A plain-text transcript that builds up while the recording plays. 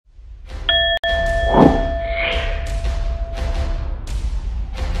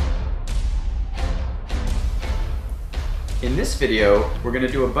video, we're going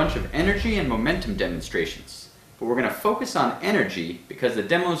to do a bunch of energy and momentum demonstrations, but we're going to focus on energy because the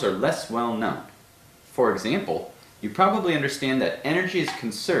demos are less well known. For example, you probably understand that energy is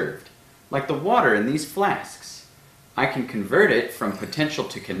conserved, like the water in these flasks. I can convert it from potential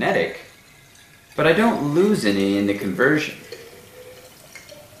to kinetic, but I don't lose any in the conversion.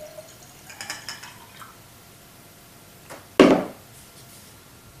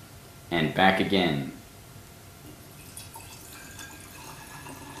 And back again.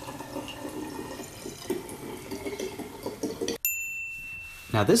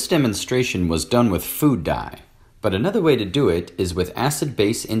 Now this demonstration was done with food dye, but another way to do it is with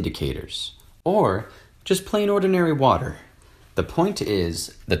acid-base indicators, or just plain ordinary water. The point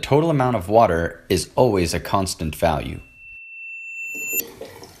is, the total amount of water is always a constant value.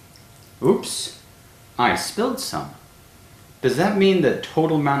 Oops, I spilled some. Does that mean the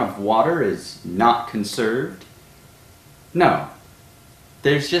total amount of water is not conserved? No.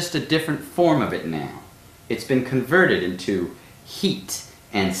 There's just a different form of it now. It's been converted into heat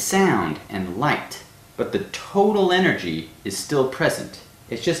and sound and light, but the total energy is still present.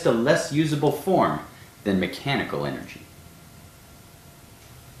 It's just a less usable form than mechanical energy.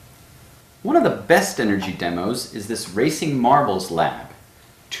 One of the best energy demos is this Racing Marbles lab.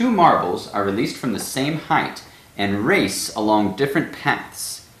 Two marbles are released from the same height and race along different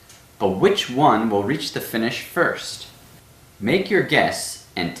paths, but which one will reach the finish first? Make your guess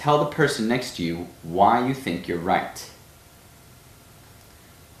and tell the person next to you why you think you're right.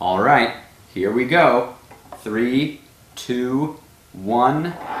 Alright, here we go. 3, 2, 1.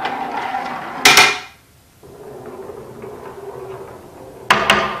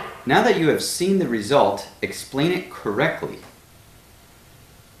 Now that you have seen the result, explain it correctly.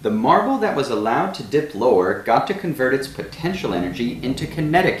 The marble that was allowed to dip lower got to convert its potential energy into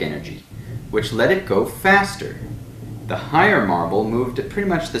kinetic energy, which let it go faster. The higher marble moved at pretty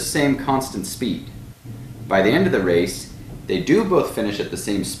much the same constant speed. By the end of the race, they do both finish at the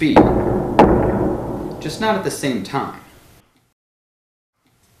same speed, just not at the same time.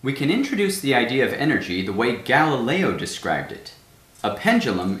 We can introduce the idea of energy the way Galileo described it. A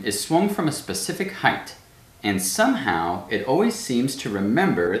pendulum is swung from a specific height, and somehow it always seems to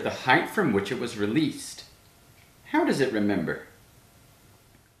remember the height from which it was released. How does it remember?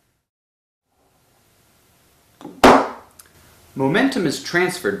 Momentum is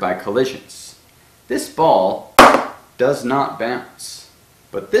transferred by collisions. This ball does not bounce,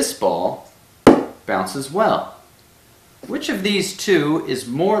 but this ball bounces well. Which of these two is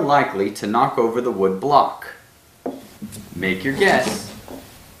more likely to knock over the wood block? Make your guess.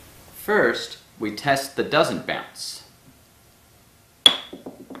 First, we test the doesn't bounce.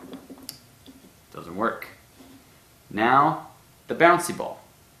 Doesn't work. Now, the bouncy ball.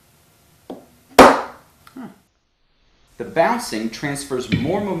 The bouncing transfers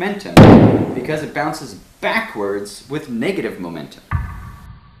more momentum because it bounces backwards with negative momentum.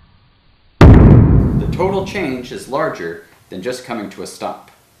 The total change is larger than just coming to a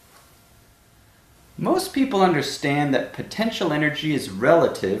stop. Most people understand that potential energy is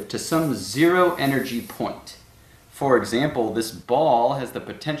relative to some zero energy point. For example, this ball has the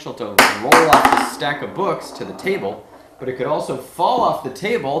potential to roll off this stack of books to the table, but it could also fall off the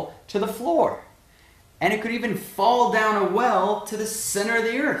table to the floor. And it could even fall down a well to the center of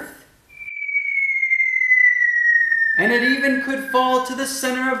the earth. And it even could fall to the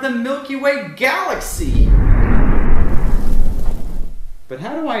center of the Milky Way galaxy. But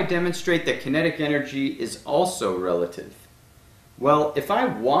how do I demonstrate that kinetic energy is also relative? Well, if I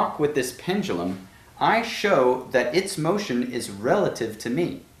walk with this pendulum, I show that its motion is relative to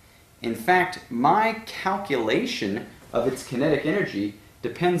me. In fact, my calculation of its kinetic energy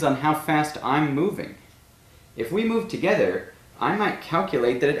depends on how fast I'm moving. If we move together, I might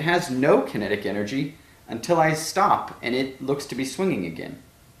calculate that it has no kinetic energy until I stop and it looks to be swinging again.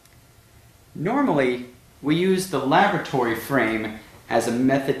 Normally, we use the laboratory frame as a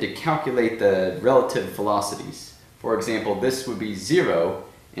method to calculate the relative velocities. For example, this would be 0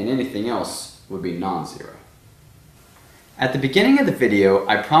 and anything else would be non-zero. At the beginning of the video,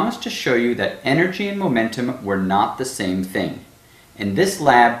 I promised to show you that energy and momentum were not the same thing, and this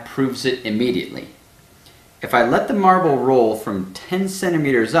lab proves it immediately. If I let the marble roll from 10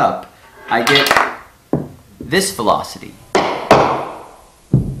 centimeters up, I get this velocity.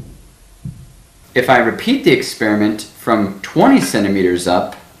 If I repeat the experiment from 20 centimeters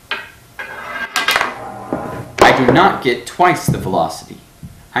up, I do not get twice the velocity.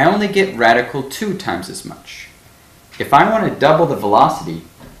 I only get radical 2 times as much. If I want to double the velocity,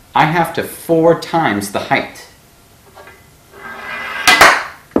 I have to 4 times the height.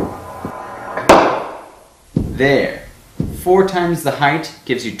 There. 4 times the height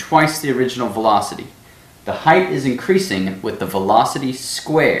gives you twice the original velocity. The height is increasing with the velocity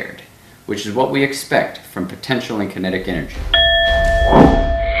squared, which is what we expect from potential and kinetic energy.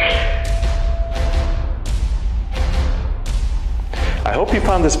 I hope you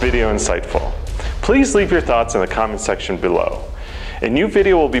found this video insightful. Please leave your thoughts in the comment section below. A new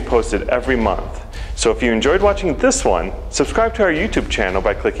video will be posted every month, so if you enjoyed watching this one, subscribe to our YouTube channel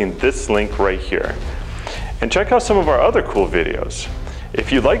by clicking this link right here. And check out some of our other cool videos.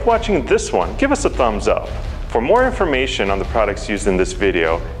 If you like watching this one, give us a thumbs up. For more information on the products used in this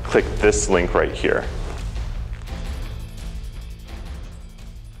video, click this link right here.